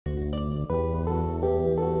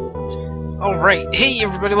Alright, hey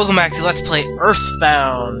everybody, welcome back to Let's Play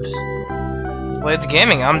Earthbound. Blades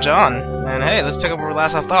Gaming, I'm John, and hey, let's pick up where we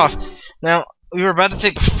last left off. Now, we were about to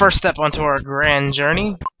take the first step onto our grand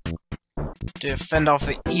journey to fend off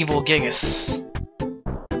the evil Gigas.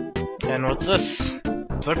 And what's this?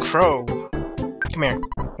 It's a crow. Come here.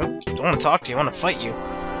 Oh, don't want to talk to you, I want to fight you.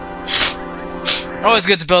 Always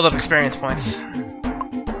good to build up experience points.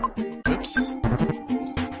 Oops.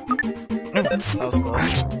 Ooh, that was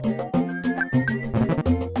close.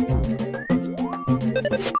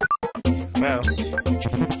 Wow.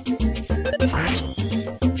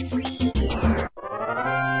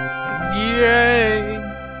 Yay!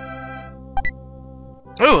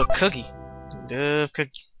 Ooh, a cookie. Love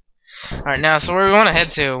cookies. Alright, now, so where we want to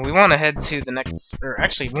head to? We want to head to the next... Or,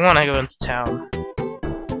 actually, we want to go into town.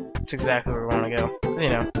 That's exactly where we want to go. 'Cause, you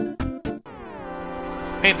know...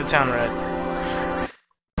 paint the town red.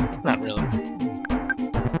 Not really.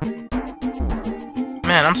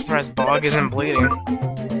 Man, I'm surprised Bog isn't bleeding.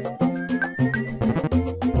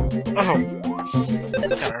 Oh!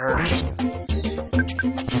 That's gotta hurt.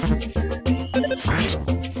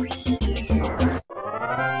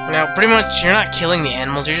 Now, pretty much, you're not killing the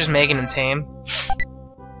animals, you're just making them tame.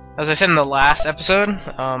 As I said in the last episode,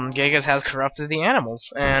 Gigas has corrupted the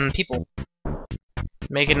animals and people.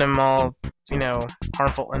 Making them all, you know,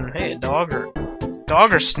 harmful. And hey, dog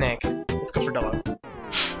or snake? Let's go for dog.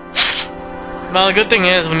 Well, the good thing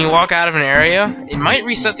is, when you walk out of an area, it might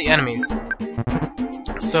reset the enemies.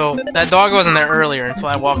 So, that dog wasn't there earlier until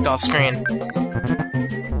I walked off screen.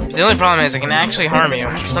 But the only problem is, it can actually harm you.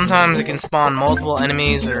 Sometimes it can spawn multiple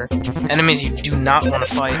enemies, or enemies you do not want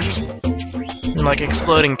to fight. Like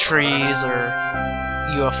exploding trees, or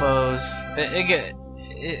UFOs.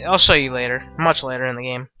 I'll show you later. Much later in the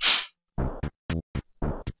game.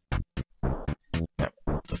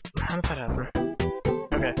 How did that happen?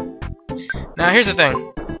 Okay. Now, here's the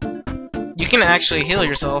thing. You can actually heal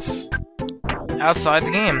yourself outside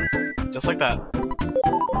the game. Just like that.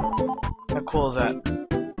 How cool is that?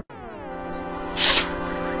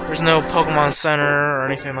 There's no Pokemon Center or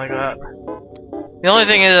anything like that. The only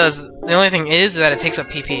thing is that it takes up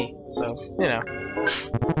PP. So, you know.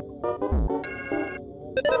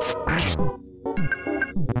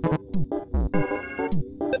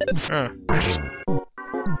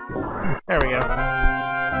 There we go.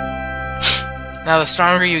 Now, the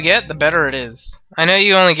stronger you get, the better it is. I know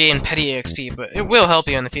you only gain petty EXP, but it will help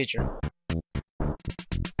you in the future.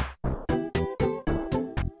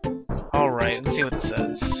 Alright, let's see what this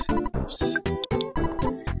says. Oops.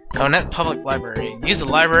 Conet Public Library. Use the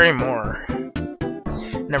library more.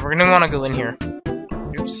 Now, we're gonna want to go in here.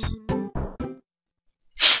 Oops.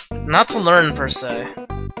 Not to learn, per se.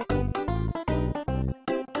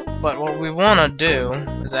 But what we want to do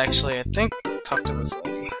is actually, I think, talk to this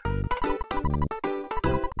lady.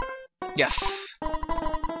 Yes.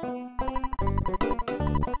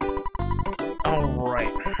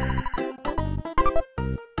 Alright.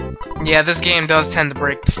 Yeah, this game does tend to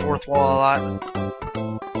break the fourth wall a lot.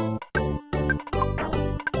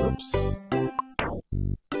 Oops.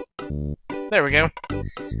 There we go.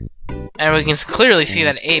 And we can clearly see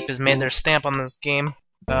that Ape has made their stamp on this game,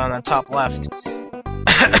 on the top left.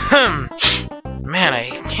 Man, I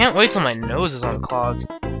can't wait till my nose is unclogged.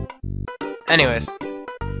 Anyways.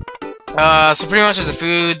 So pretty much there's a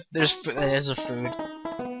food, there's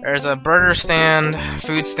a burger stand,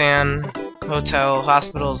 food stand, hotel,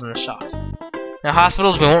 hospitals, and a shop. Now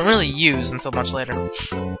hospitals we won't really use until much later.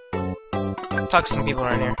 Talk to some people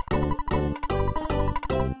around here.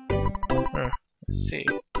 Let's see.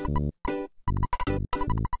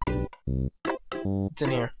 What's in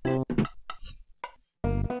here?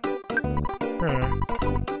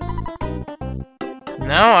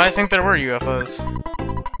 No, I think there were UFOs.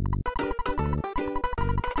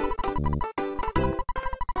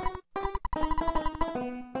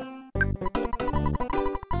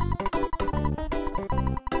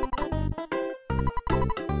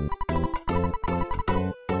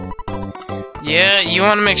 Yeah, you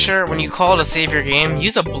want to make sure when you call to save your game,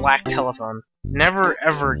 use a black telephone. Never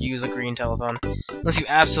ever use a green telephone, unless you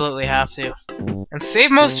absolutely have to. And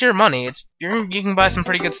save most of your money. You can buy some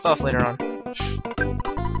pretty good stuff later on.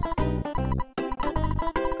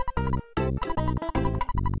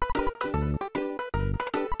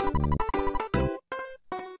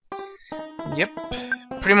 Yep.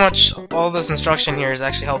 Pretty much all this instruction here is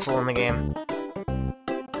actually helpful in the game.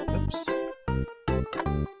 Oops.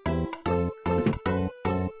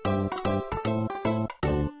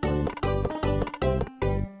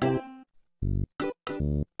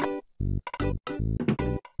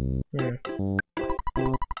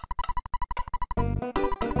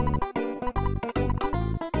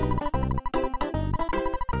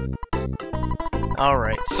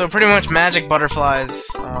 Alright, so pretty much magic butterflies,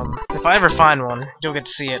 if I ever find one, you'll get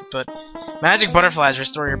to see it, but magic butterflies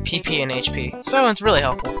restore your PP and HP, so it's really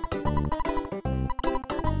helpful.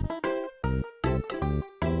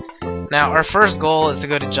 Now, our first goal is to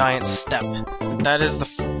go to Giant Step. That is the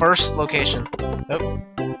first location. Oh.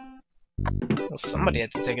 Well, somebody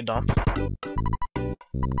had to take a dump.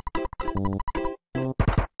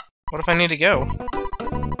 What if I need to go?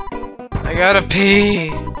 I gotta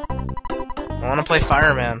pee! I wanna play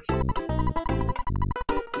fireman.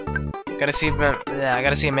 Gotta see I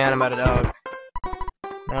gotta see a man about a dog.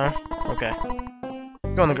 No? Okay.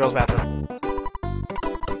 Go in the girls' bathroom.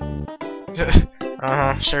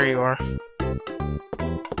 Uh-huh, sure you are.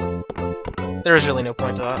 There is really no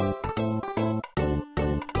point to that.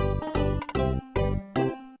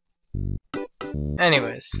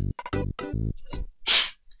 Anyways.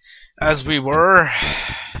 As we were...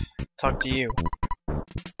 Talk to you.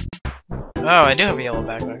 Oh, I do have a yellow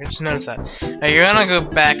backpack. I just noticed that. Now, you're gonna go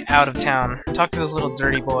back out of town. Talk to this little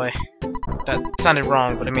dirty boy. That sounded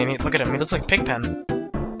wrong, but I mean, look at him. He looks like Pigpen.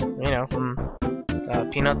 You know, from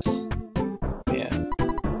Peanuts. Yeah.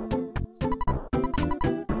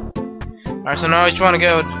 Alright, so now what you want to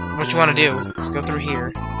go, what you want to do, is go through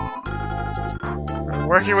here.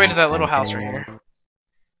 Work your way to that little house right here.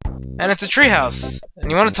 And it's a tree house. And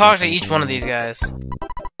you want to talk to each one of these guys.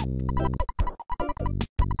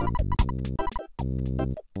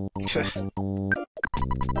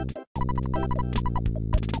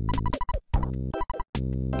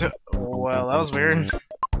 Well, that was weird.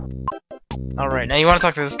 Alright, now you want to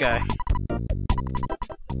talk to this guy.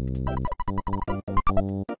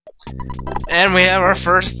 And we have our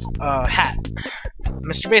first hat.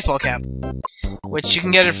 Mr. Baseball Cap. Which you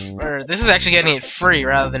can get it, or this is actually getting it free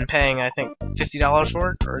rather than paying, I think, $50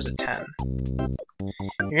 for it, or is it 10?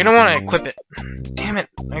 You're gonna want to equip it. Damn it,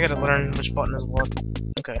 I gotta learn which button is what.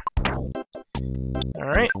 Okay.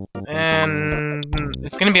 Alright, and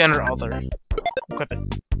it's gonna be under other. Equip it.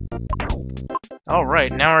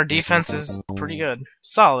 Alright, now our defense is pretty good.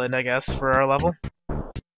 Solid, I guess, for our level.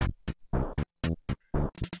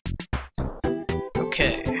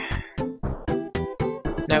 Okay.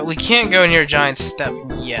 Now, we can't go near Giant Step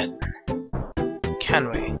yet. Can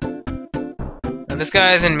we? Now, this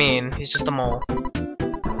guy isn't mean. He's just a mole.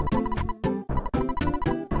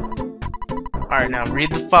 Alright, now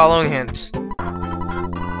read the following hint.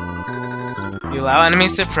 You allow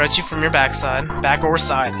enemies to approach you from your backside, back or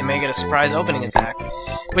side. They may get a surprise opening attack,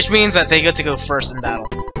 which means that they get to go first in battle.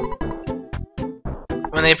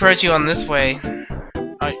 When they approach you on this way,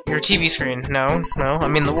 your TV screen, no, I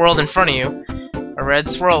mean the world in front of you, a red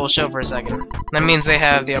swirl will show for a second. That means they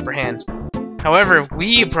have the upper hand. However, if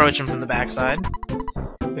we approach them from the backside,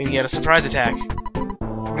 we can get a surprise attack.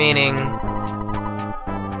 Meaning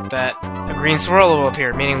that a green swirl will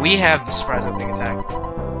appear, meaning we have the surprise opening attack.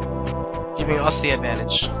 Giving us the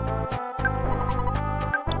advantage.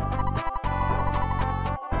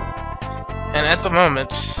 And at the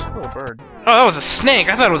moment... Oh, a bird. Oh, that was a snake!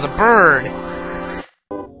 I thought it was a bird!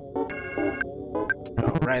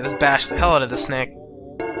 Right, let's bash the hell out of the snake.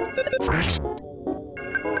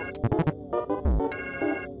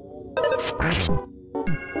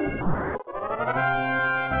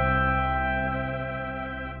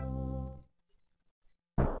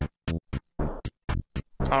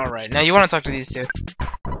 Alright, now you want to talk to these two.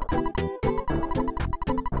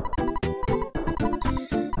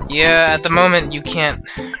 Yeah, at the moment you can't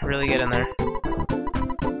really get in there.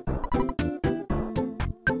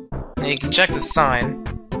 Now you can check the sign.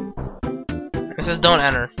 It says don't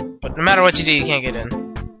enter, but no matter what you do, you can't get in.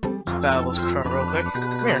 Let's battle this crow real quick.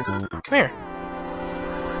 Come here. Come here.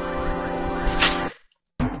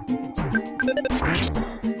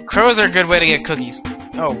 Crows are a good way to get cookies.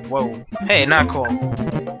 Oh, whoa. Hey, not cool.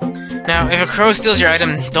 Now, if a crow steals your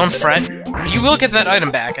item, don't fret. You will get that item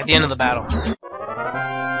back at the end of the battle.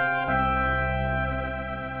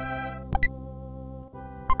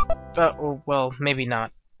 Well, maybe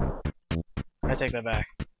not. I take that back.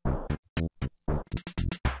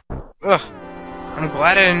 Ugh. I'm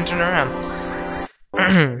glad I didn't turn around.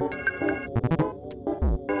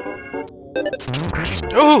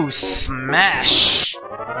 Ooh, smash!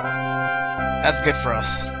 That's good for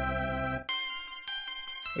us.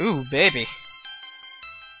 Ooh, baby.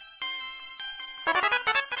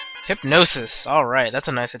 Hypnosis. Alright, that's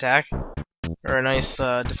a nice attack. Or a nice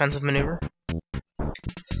defensive maneuver.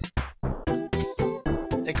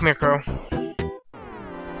 Hey, come here, Crow.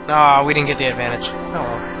 Ah, we didn't get the advantage. Oh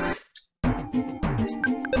well.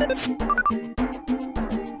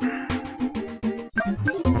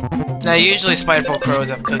 Now, usually spiteful crows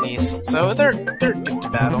have cookies, so they're good to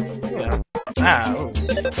battle. You know. Ah, ooh.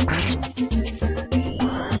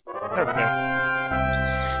 There we go.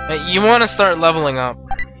 Now, you want to start leveling up.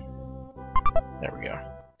 There we go.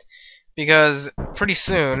 Because pretty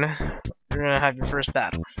soon, you're gonna have your first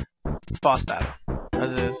battle. Boss battle.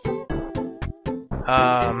 As it is.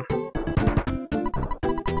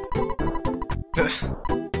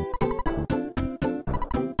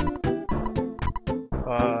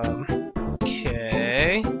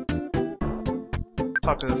 Okay.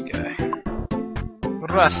 Talk to this guy.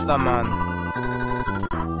 Rastaman.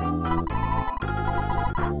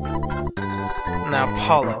 Now,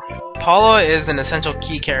 Paulo. Paulo is an essential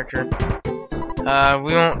key character.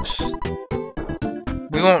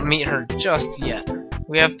 We won't meet her just yet.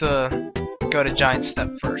 We have to go to Giant Step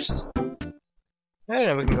first. I don't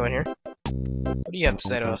know, we can go in here. What do you have to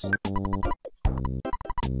say to us?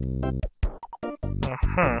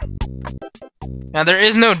 Now, there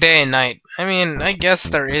is no day and night. I mean, I guess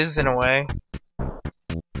there is in a way.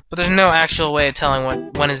 But there's no actual way of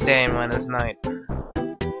telling when is day and when is night.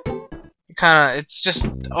 It's just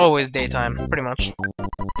always daytime, pretty much.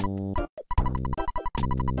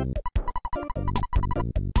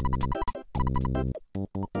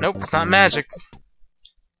 Nope, it's not magic.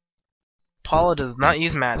 Paula does not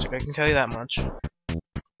use magic, I can tell you that much.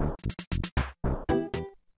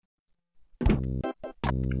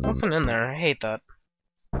 There's nothing in there, I hate that.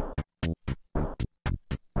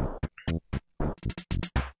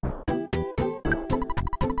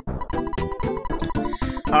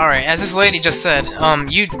 Alright, as this lady just said,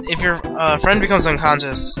 if your friend becomes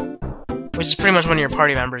unconscious, which is pretty much one of your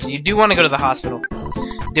party members, you do want to go to the hospital.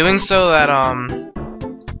 Doing so that,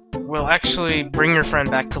 will actually bring your friend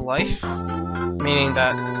back to life, meaning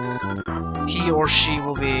that he or she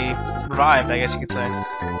will be revived, I guess you could say.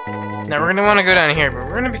 Now, we're going to want to go down here, but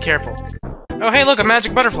we're going to be careful. Oh, hey, look, a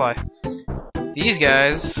magic butterfly! These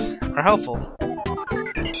guys are helpful.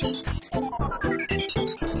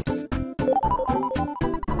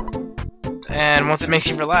 And once it makes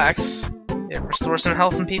you relax, it restores some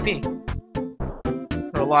health and PP.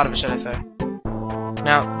 Or a lot of it, should I say.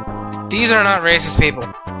 Now, these are not racist people,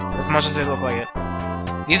 as much as they look like it.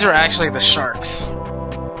 These are actually the sharks.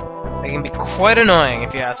 They can be quite annoying,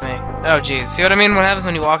 if you ask me. Oh, jeez. See what I mean? What happens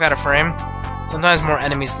when you walk out of frame? Sometimes more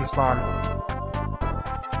enemies can spawn.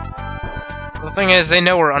 The thing is, they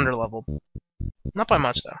know we're underleveled. Not by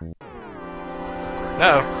much, though.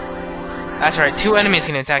 Uh-oh. That's right, 2 enemies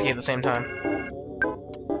can attack you at the same time.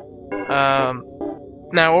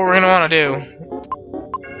 Now what we're gonna want to do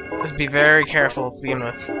is be very careful to begin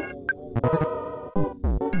with.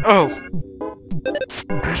 Oh!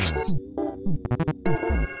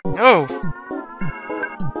 Oh!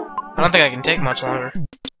 I don't think I can take much longer.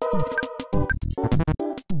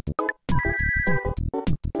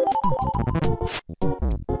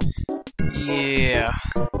 Yeah.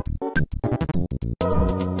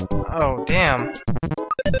 Oh, damn.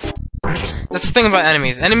 That's the thing about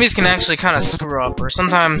enemies. Enemies can actually kind of screw up, or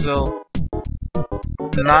sometimes they'll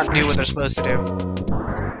not do what they're supposed to do.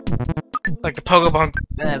 Like the Pogo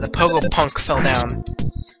Punk fell down.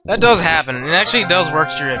 That does happen, and it actually does work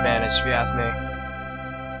to your advantage, if you ask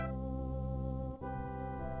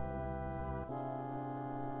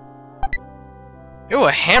me. Ooh,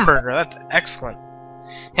 a hamburger. That's excellent.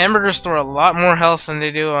 Hamburgers store a lot more health than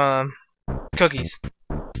they do, cookies.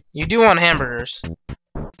 You do want hamburgers.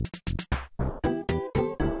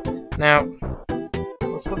 Now,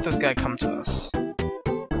 let's let this guy come to us.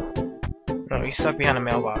 Oh, he's stuck behind a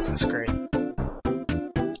mailbox. That's great.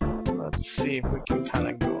 Let's see if we can kind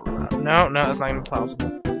of go around. No, that's not even possible.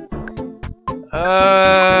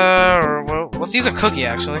 Well, let's use a cookie,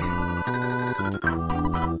 actually.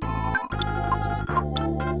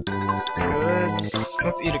 Good.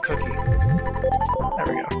 Let's eat a cookie. There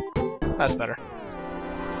we go. That's better.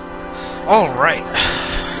 Alright.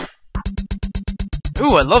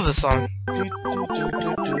 Ooh, I love this song.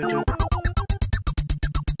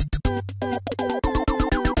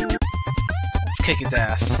 Let's kick his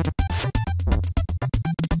ass.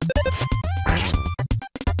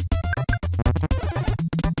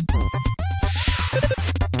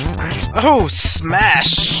 Oh,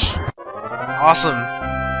 smash! Awesome.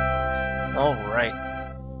 Alright.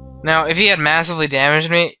 Now, if he had massively damaged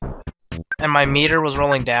me, and my meter was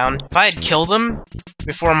rolling down, if I had killed him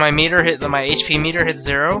before my HP meter hits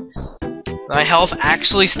 0, my health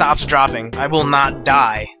actually stops dropping. I will not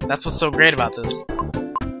die. That's what's so great about this.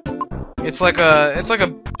 It's like a, I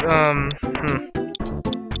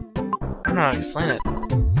don't know how to explain it.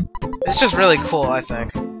 It's just really cool, I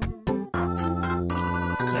think.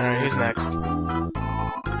 Alright, who's next?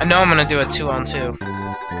 I know I'm gonna do a 2-on-2.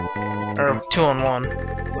 Or 2-on-1,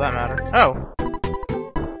 for that matter. Oh!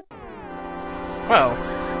 Well,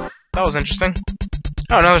 that was interesting.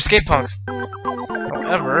 Oh, another skate punk.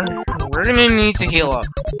 However, we're gonna need to heal up.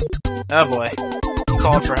 Oh boy. He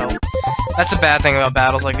called for help. That's the bad thing about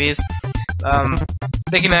battles like these.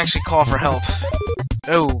 They can actually call for help.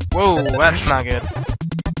 Oh, whoa, that's not good.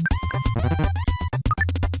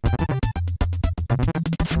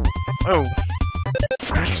 Oh.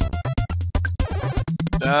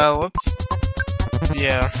 Let's...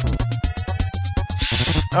 Yeah.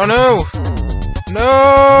 Oh no! No!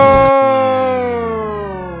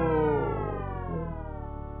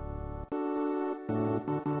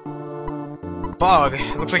 Bog,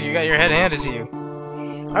 looks like you got your head handed to you.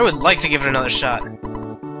 I would like to give it another shot.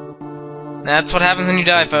 That's what happens when you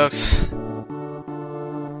die, folks.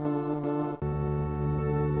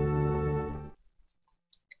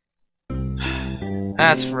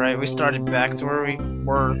 That's right, we started back to where we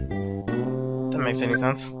were. That makes any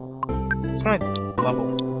sense. What's my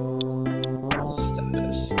level?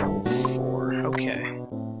 Status 4. Okay.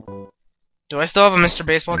 Do I still have a Mr.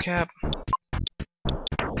 Baseball cap?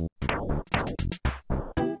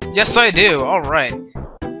 Yes, I do. Alright.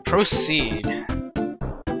 Proceed.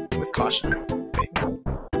 With caution.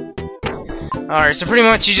 Alright, so pretty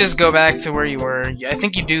much you just go back to where you were. I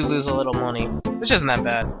think you do lose a little money, which isn't that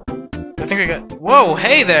bad. I think we got... Whoa,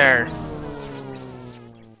 hey there!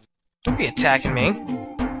 Don't be attacking me.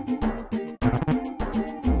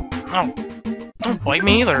 Oh, don't bite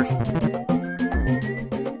me either.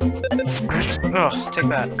 Ugh, take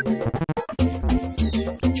that.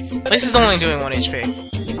 Place is only doing 1 HP.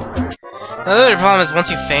 Now, the other problem is once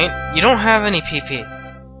you faint, you don't have any PP.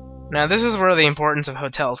 Now, this is where the importance of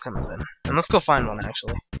hotels comes in. And let's go find one,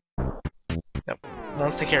 actually. Yep.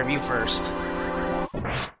 Let's take care of you first.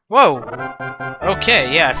 Whoa!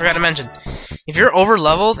 Okay, yeah, I forgot to mention. If you're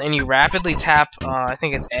over-leveled and you rapidly tap, I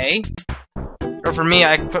think it's A, or for me,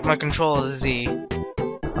 I put my control as Z.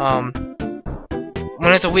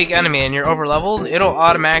 When it's a weak enemy and you're over-leveled, it'll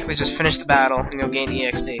automatically just finish the battle and you'll gain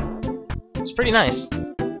EXP. It's pretty nice.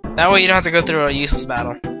 That way you don't have to go through a useless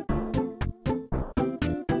battle.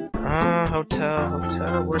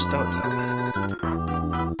 Hotel, where's the hotel?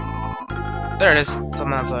 There it is, it's on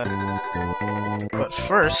that side. But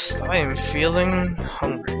first, I am feeling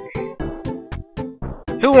hungry.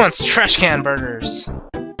 Who wants trash can burgers?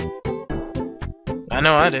 I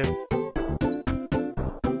know I do.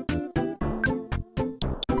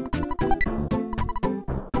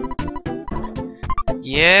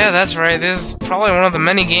 Yeah, that's right, this is probably one of the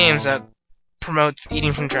many games that promotes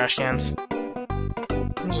eating from trash cans.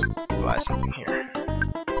 Let's just buy something here.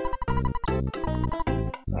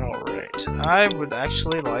 Alright, I would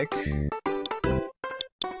actually like...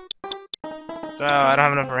 Oh, I don't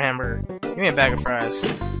have enough for a hamburger. Give me a bag of fries.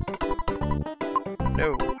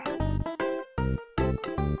 No.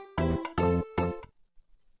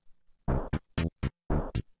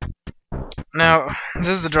 Now, this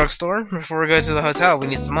is the drugstore. Before we go to the hotel, we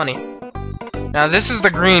need some money. Now, this is the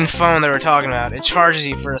green phone that we're talking about. It charges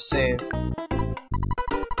you for a save.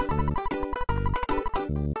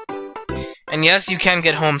 And yes, you can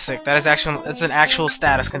get homesick. That is actually, it's an actual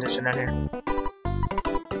status condition right here.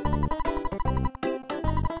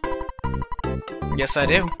 Yes, I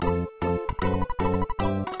do.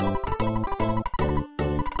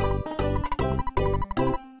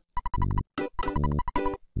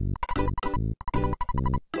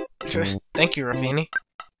 Thank you, Rafini.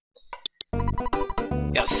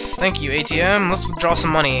 Yes, thank you, ATM. Let's withdraw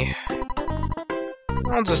some money.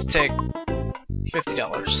 I'll just take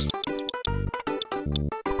 $50.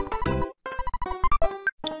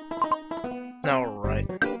 Alright.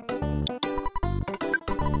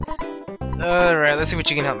 Alright, let's see what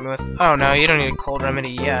you can help me with. Oh no, you don't need a cold remedy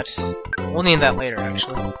yet. We'll need that later,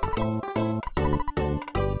 actually.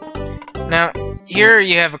 Now, here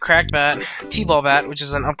you have a crack bat, T-ball bat, which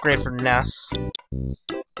is an upgrade for Ness.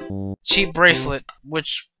 Cheap bracelet,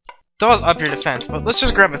 which does up your defense, but let's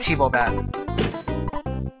just grab a T-ball bat.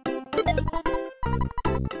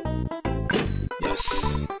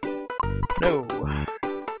 Yes. No.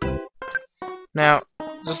 Now,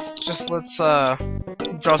 just let's draw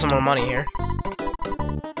some more money here.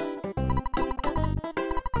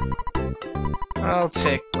 I'll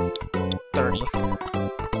take 30.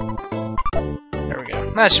 There we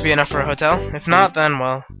go. That should be enough for a hotel. If not, then,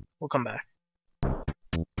 well, we'll come back.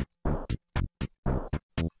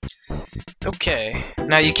 Okay.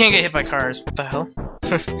 Now, you can't get hit by cars. What the hell?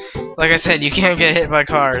 Like I said, you can't get hit by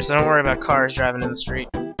cars, so don't worry about cars driving in the street.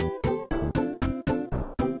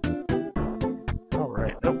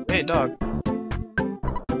 Alright. Oh, hey, dog.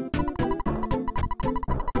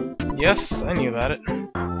 Yes, I knew about it.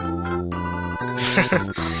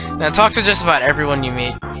 Now talk to just about everyone you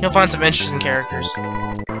meet. You'll find some interesting characters.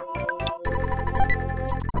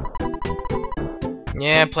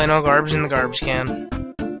 Yeah, plain old garbage in the garbage can.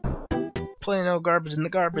 Plain old garbage in the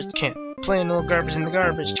garbage can. Plain old garbage in the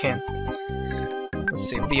garbage can. Let's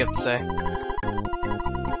see, what do you have to say?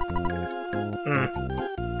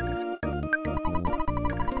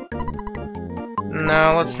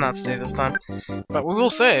 No, let's not stay this time. But we will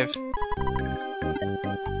save.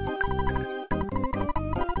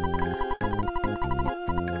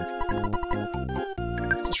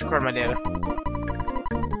 Just record my data.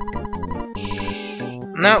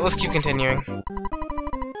 No, let's keep continuing.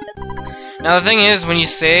 Now the thing is, when you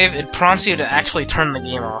save, it prompts you to actually turn the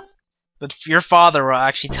game off. But your father will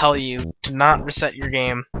actually tell you to not reset your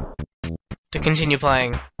game to continue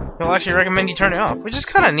playing. He'll actually recommend you turn it off, which is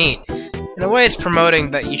kind of neat. In a way, it's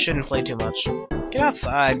promoting that you shouldn't play too much. Get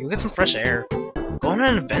outside, go get some fresh air. Go on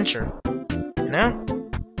an adventure. You know?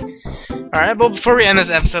 Alright, but before we end this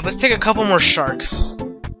episode, let's take a couple more sharks.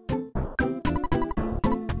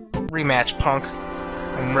 Rematch, punk.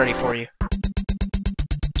 I'm ready for you.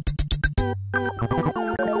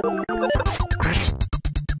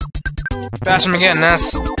 Bash him again,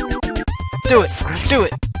 Ness. Do it! Do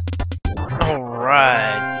it!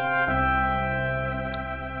 Alright.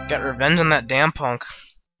 Got revenge on that damn punk.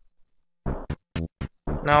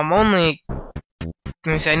 Now I'm only... Let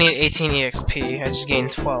me see, I need 18 EXP. I just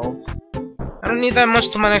gained 12. I don't need that much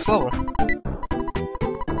to my next level.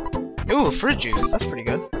 Ooh, fruit juice. That's pretty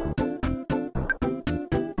good.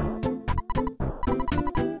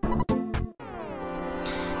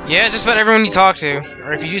 Yeah, just about everyone you talk to,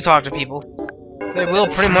 or if you do talk to people, they will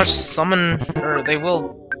pretty much summon, or they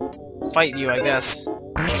will fight you, I guess.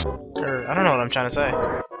 Or, I don't know what I'm trying to say.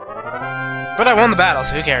 But I won the battle,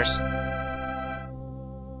 so who cares?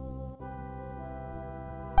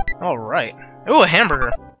 Alright. Ooh, a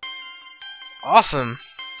hamburger. Awesome.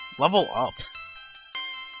 Level up.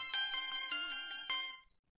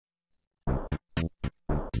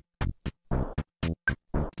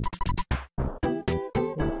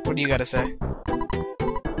 What do you gotta say?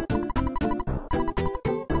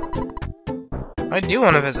 I do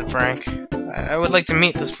want to visit Frank. I would like to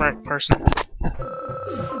meet this Frank person.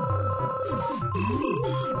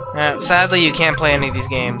 Sadly, you can't play any of these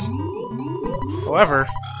games. However,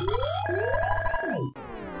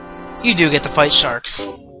 you do get to fight sharks.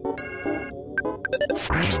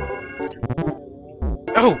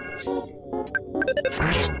 Oh!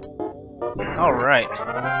 Alright.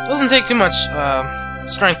 Doesn't take too much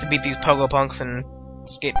strength to beat these pogo punks and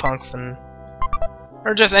skate punks and...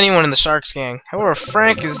 or just anyone in the Sharks gang. However,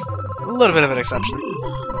 Frank is a little bit of an exception.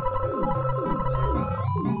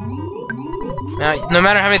 Now, no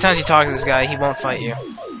matter how many times you talk to this guy, he won't fight you.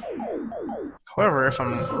 However, if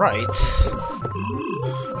I'm right,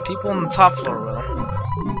 people on the top floor will.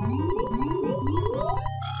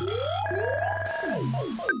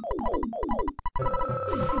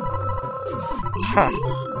 Huh.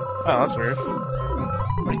 Oh, that's weird.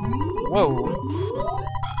 Wait. Whoa.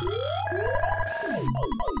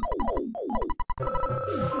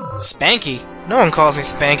 Spanky? No one calls me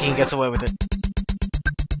Spanky and gets away with it.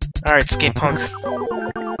 Alright, Skate Punk.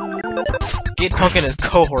 Skate Punk and his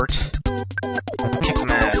cohort. Let's kick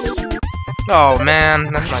some ass. Oh man,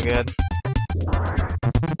 that's not good.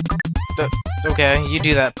 Okay, you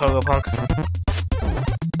do that, Pogo Punk.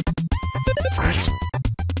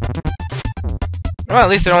 Well, at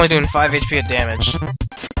least they're only doing 5 HP of damage.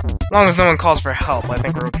 As long as no one calls for help, I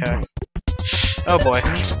think we're okay. Oh boy,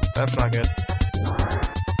 that's not good.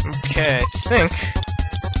 Okay, I think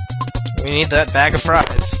we need that bag of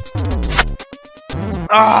fries.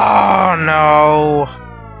 Oh no!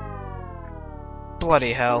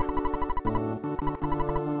 Bloody hell.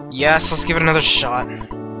 Yes, let's give it another shot.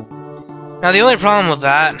 Now the only problem with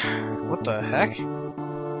that... What the heck?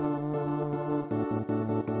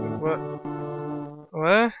 What?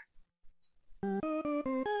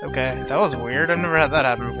 Okay, that was weird. I've never had that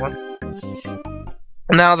happen before.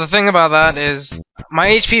 Now, the thing about that is, my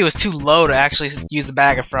HP was too low to actually use the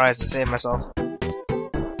bag of fries to save myself.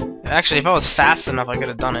 Actually, if I was fast enough, I could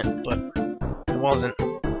have done it, but it wasn't.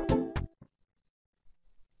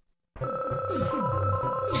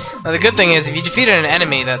 Now, the good thing is, if you defeated an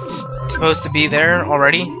enemy that's supposed to be there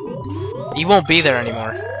already, he won't be there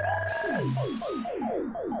anymore.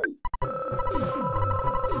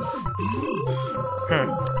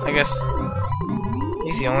 I guess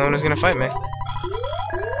he's the only one who's gonna fight me.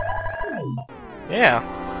 Yeah.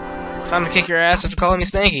 Time to kick your ass after calling me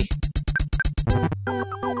Spanky.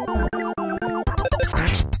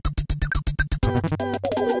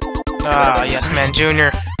 Ah, yes, man,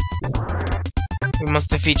 Junior. We must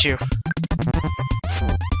defeat you.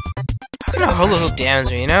 How can a hula hoop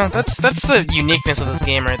damage me, you know? That's the uniqueness of this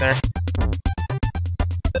game right there.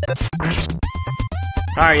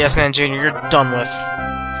 Alright, yes, man, Junior, you're done with.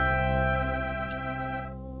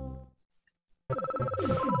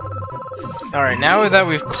 Alright, now that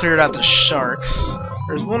we've cleared out the sharks,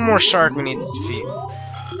 there's one more shark we need to defeat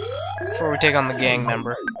before we take on the gang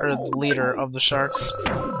member, or the leader of the sharks.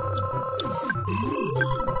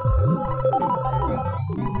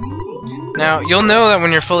 Now, you'll know that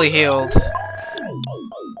when you're fully healed.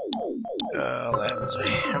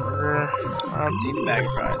 Hamburger, empty bag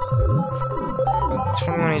of fries.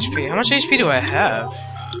 21 HP. How much HP do I have?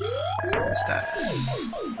 Stats.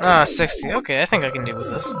 Ah, 60. Okay, I think I can deal with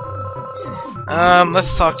this.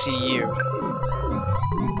 Let's talk to you.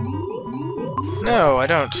 No, I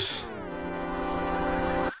don't.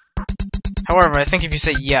 However, I think if you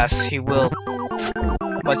say yes, he will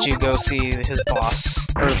let you go see his boss.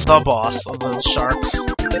 Or the boss of the sharks,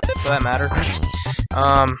 for that matter.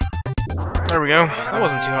 There we go. That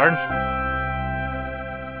wasn't too hard.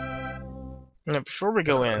 Now, before we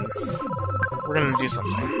go in, we're gonna do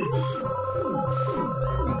something.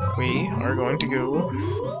 We are going to go...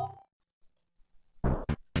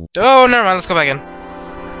 Oh, never mind, let's go back in.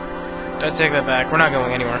 I take that back, we're not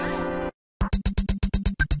going anywhere.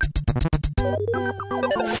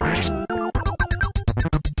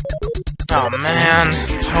 Oh man,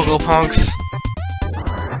 Pogo Punks.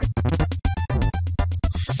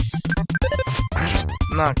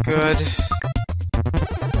 Not good.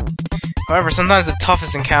 However, sometimes the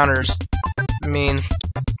toughest encounters mean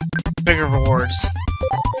bigger rewards.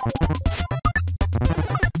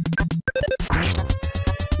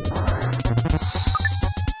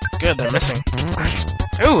 Good, they're missing.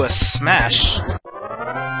 Ooh, a smash.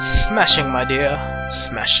 Smashing, my dear.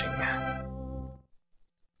 Smashing.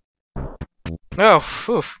 Oh,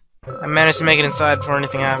 oof. I managed to make it inside before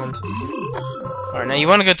anything happened. Alright, now you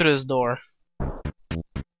want to go through this door.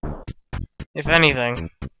 If anything.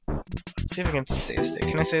 Let's see if I can save state.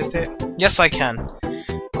 Can I save state? Yes, I can.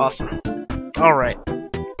 Awesome. Alright.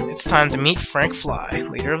 It's time to meet Frank Fly,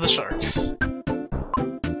 leader of the Sharks.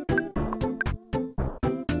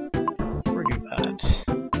 Before we do that...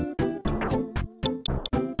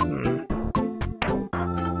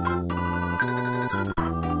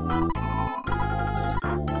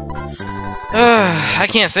 I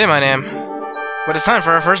can't say my name. But it's time for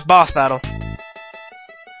our first boss battle.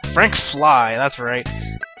 Frank Fly, that's right.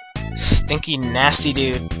 Stinky, nasty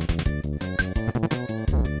dude.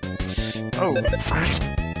 Oh.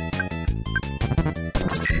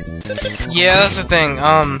 Yeah, that's the thing.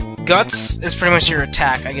 Guts is pretty much your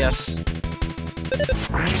attack, I guess.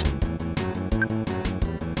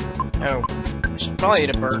 Oh. I should probably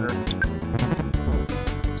eat a burger.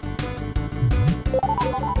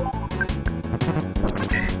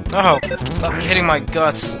 Oh, stop hitting my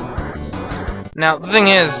guts. Now, the thing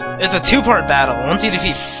is, it's a two-part battle. Once you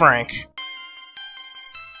defeat Frank...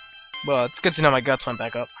 Well, it's good to know my guts went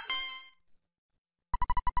back up.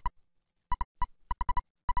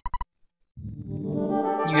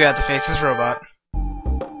 You have to face this robot.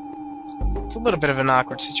 It's a little bit of an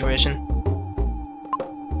awkward situation.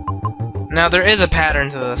 Now, there is a pattern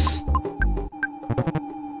to this.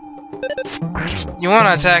 You want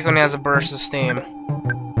to attack when he has a burst of steam.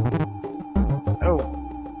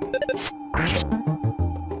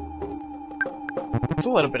 It's a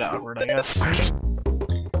little bit awkward, I guess.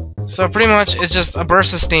 So pretty much, it's just a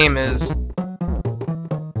burst of steam is...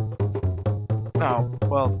 Oh,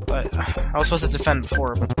 well, I was supposed to defend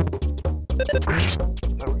before, but... There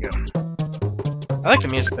we go. I like the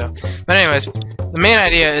music, though. But anyways, the main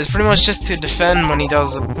idea is pretty much just to defend when he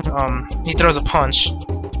does, he throws a punch,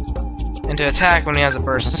 and to attack when he has a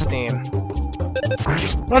burst of steam.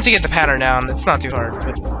 Once you get the pattern down, it's not too hard,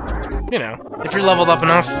 but, you know, if you're leveled up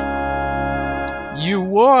enough, you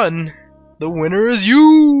won! The winner is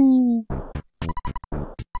you!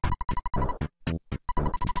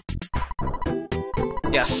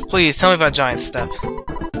 Yes, please, tell me about Giant Step.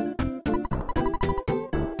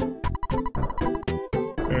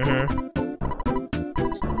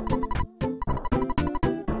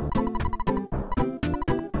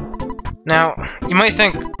 Now, you might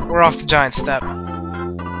think we're off to Giant Step,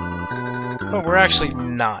 but we're actually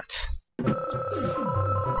not.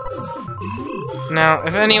 Now,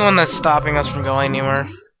 if anyone that's stopping us from going anywhere,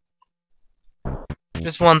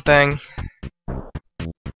 just one thing.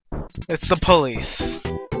 It's the police.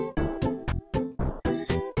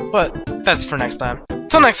 But that's for next time.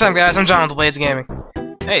 Till next time, guys, I'm John with Blades Gaming.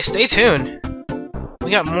 Hey, stay tuned.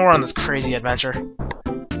 We got more on this crazy adventure.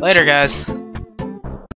 Later, guys.